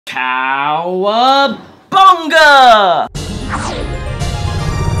Cowabunga!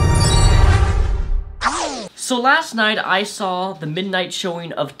 So last night I saw the midnight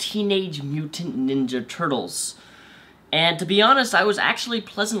showing of Teenage Mutant Ninja Turtles. And to be honest, I was actually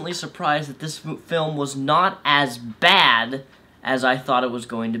pleasantly surprised that this film was not as bad as I thought it was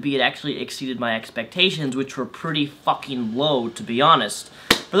going to be. It actually exceeded my expectations, which were pretty fucking low, to be honest.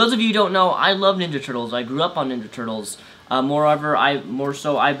 For those of you who don't know, I love Ninja Turtles. I grew up on Ninja Turtles. Moreover, I've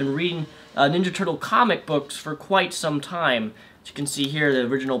been reading Ninja Turtle comic books for quite some time. As you can see here, the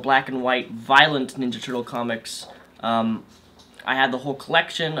original black and white violent Ninja Turtle comics. I had the whole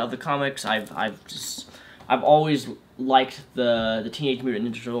collection of the comics. I've always liked the Teenage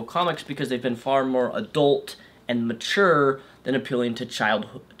Mutant Ninja Turtle comics because they've been far more adult and mature than appealing to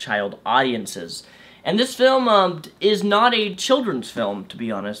child audiences. And this film is not a children's film, to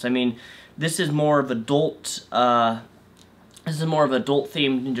be honest. I mean, this is more of adult. This is more of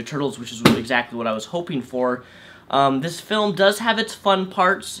adult-themed Ninja Turtles, which is exactly what I was hoping for. This film does have its fun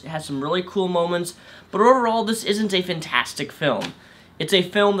parts. It has some really cool moments, but overall, this isn't a fantastic film. It's a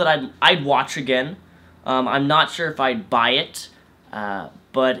film that I'd watch again. I'm not sure if I'd buy it,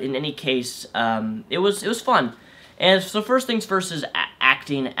 but in any case, it was fun. And so first things first is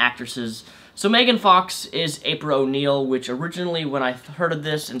actresses. So Megan Fox is April O'Neil, which originally when I heard of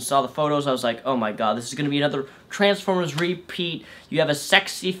this and saw the photos, I was like, oh my god, this is going to be another Transformers repeat. You have a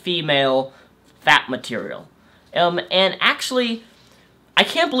sexy female, fat material. And actually, I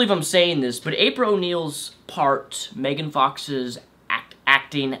can't believe I'm saying this, but April O'Neil's part, Megan Fox's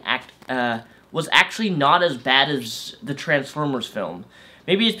acting was actually not as bad as the Transformers film.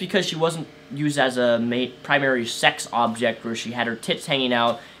 Maybe it's because she wasn't used as a primary sex object where she had her tits hanging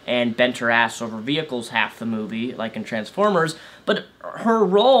out and bent her ass over vehicles half the movie, like in Transformers, but her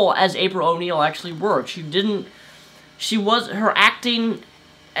role as April O'Neil actually worked. Her acting,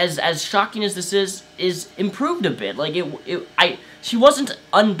 as shocking as this is improved a bit. Like, she wasn't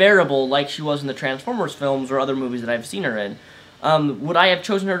unbearable like she was in the Transformers films or other movies that I've seen her in. Would I have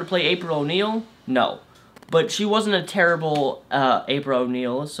chosen her to play April O'Neil? No. But she wasn't a terrible April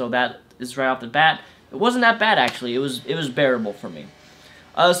O'Neil, so that is right off the bat. It wasn't that bad, actually. It was bearable for me.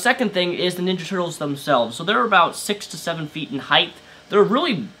 Second thing is the Ninja Turtles themselves. So they're about 6 to 7 feet in height. They're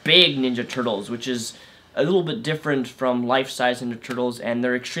really big Ninja Turtles, which is a little bit different from life-size Ninja Turtles, and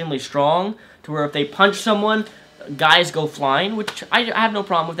they're extremely strong, to where if they punch someone, guys go flying, which I have no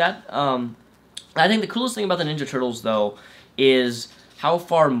problem with that. I think the coolest thing about the Ninja Turtles, though, is how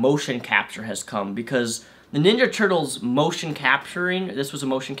far motion capture has come, because the Ninja Turtles motion capturing, this was a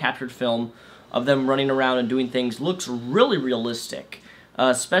motion captured film of them running around and doing things, looks really realistic,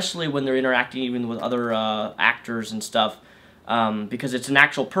 especially when they're interacting even with other actors and stuff, because it's an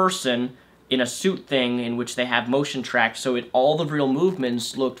actual person in a suit thing in which they have motion tracks, so all the real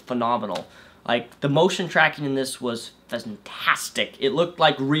movements looked phenomenal. Like, the motion tracking in this was fantastic. It looked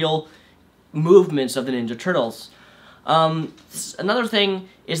like real movements of the Ninja Turtles. Another thing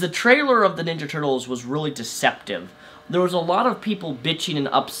is the trailer of the Ninja Turtles was really deceptive. There was a lot of people bitching and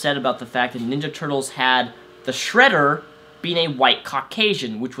upset about the fact that Ninja Turtles had the Shredder being a white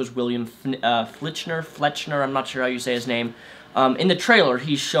Caucasian, which was William Fletchner, I'm not sure how you say his name. In the trailer,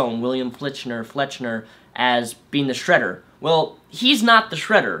 he's shown William Fletchner as being the Shredder. Well, he's not the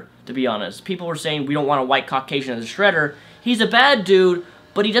Shredder, to be honest. People were saying we don't want a white Caucasian as a Shredder. He's a bad dude,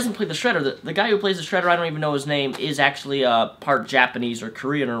 but he doesn't play the Shredder. The guy who plays the Shredder, I don't even know his name, is actually part Japanese or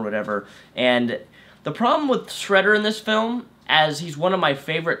Korean or whatever. And the problem with Shredder in this film, as he's one of my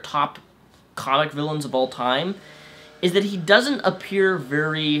favorite top comic villains of all time, is that he doesn't appear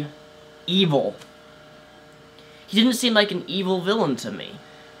very evil. He didn't seem like an evil villain to me.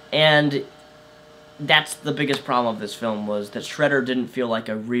 And that's the biggest problem of this film, was that Shredder didn't feel like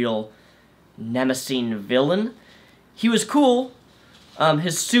a real nemesis villain. He was cool.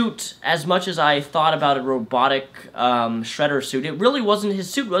 His suit, as much as I thought about a robotic Shredder suit, it really wasn't, his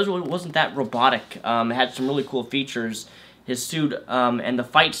suit wasn't that robotic. It had some really cool features. His suit, and the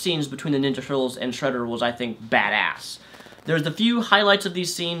fight scenes between the Ninja Turtles and Shredder was, I think, badass. There's the few highlights of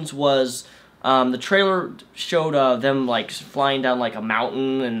these scenes was, the trailer showed them, like, flying down, like, a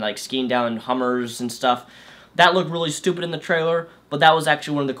mountain and, like, skiing down Hummers and stuff. That looked really stupid in the trailer, but that was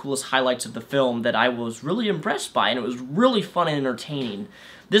actually one of the coolest highlights of the film that I was really impressed by, and it was really fun and entertaining.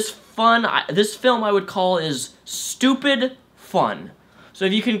 This film I would call is stupid fun. So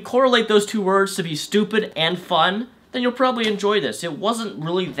if you can correlate those two words to be stupid and fun, then you'll probably enjoy this. It wasn't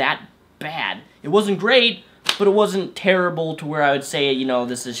really that bad. It wasn't great, but it wasn't terrible to where I would say, you know,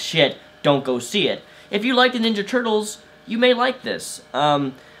 this is shit, don't go see it. If you like the Ninja Turtles, you may like this.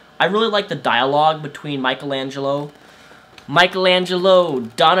 I really like the dialogue between Michelangelo, Michelangelo,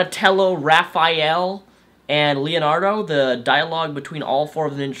 Donatello, Raphael, and Leonardo. The dialogue between all four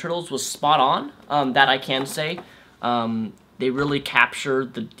of the Ninja Turtles was spot on, that I can say. They really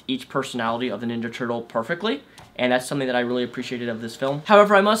captured each personality of the Ninja Turtle perfectly, and that's something that I really appreciated of this film.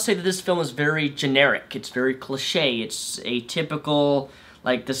 However, I must say that this film is very generic. It's very cliche. It's a typical,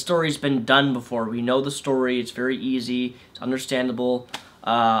 like, the story's been done before. We know the story. It's very easy. It's understandable.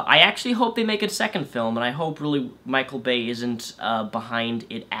 I actually hope they make a second film, and I hope really Michael Bay isn't behind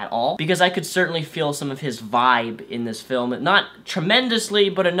it at all, because I could certainly feel some of his vibe in this film. Not tremendously,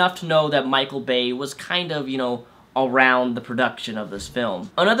 but enough to know that Michael Bay was kind of, you know, around the production of this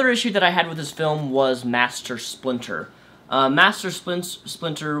film. Another issue that I had with this film was Master Splinter. Master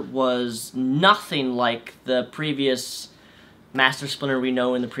Splinter was nothing like the previous Master Splinter we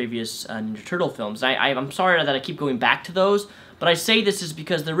know in the previous Ninja Turtle films. I'm sorry that I keep going back to those, but I say this is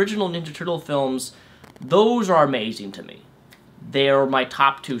because the original Ninja Turtle films, those are amazing to me. They are my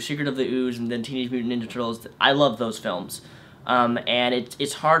top two, Secret of the Ooze and then Teenage Mutant Ninja Turtles. I love those films. And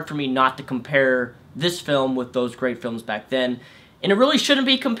it's hard for me not to compare this film with those great films back then. And it really shouldn't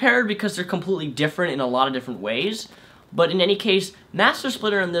be compared because they're completely different in a lot of different ways. But in any case, Master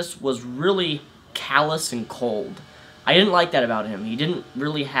Splinter in this was really callous and cold. I didn't like that about him. He didn't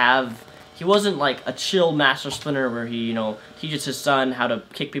really have... He wasn't like a chill Master Splinter where he, you know, teaches his son how to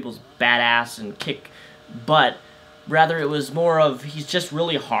kick people's badass and kick butt. Rather, it was more of he's just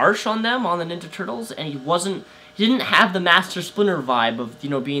really harsh on them, on the Ninja Turtles, and he didn't have the Master Splinter vibe of,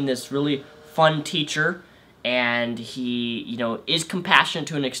 you know, being this really fun teacher, and he, you know, is compassionate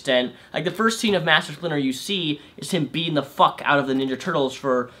to an extent. Like, the first scene of Master Splinter you see is him beating the fuck out of the Ninja Turtles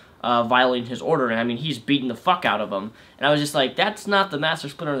for violating his order, and I mean, he's beating the fuck out of them. And I was just like, that's not the Master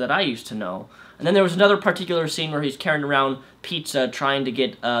Splinter that I used to know. And then there was another particular scene where he's carrying around pizza trying to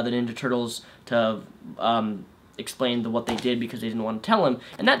get the Ninja Turtles to explain what they did because they didn't want to tell him.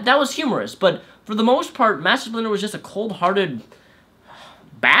 And that was humorous, but for the most part, Master Splinter was just a cold-hearted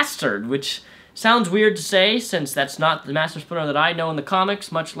bastard, which sounds weird to say since that's not the Master Splinter that I know in the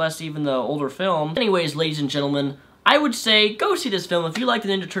comics, much less even the older film. Anyways, ladies and gentlemen, I would say go see this film. If you like the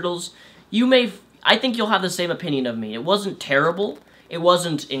Ninja Turtles, I think you'll have the same opinion of me. It wasn't terrible, it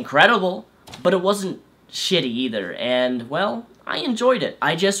wasn't incredible, but it wasn't shitty either, and, well, I enjoyed it.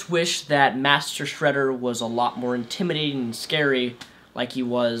 I just wish that Master Shredder was a lot more intimidating and scary like he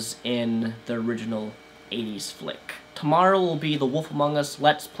was in the original 80s flick. Tomorrow will be the Wolf Among Us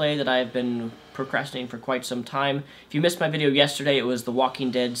Let's Play that I've been procrastinating for quite some time. If you missed my video yesterday, it was The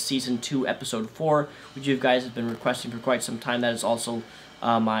Walking Dead Season 2, Episode 4, which you guys have been requesting for quite some time. That is also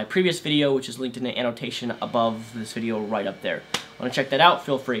my previous video, which is linked in the annotation above this video right up there. Want to check that out?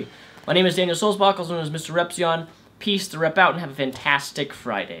 Feel free. My name is Daniel Solzbach, also known as Mr. Repzion. Peace, the rep out, and have a fantastic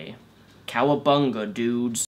Friday. Cowabunga, dudes.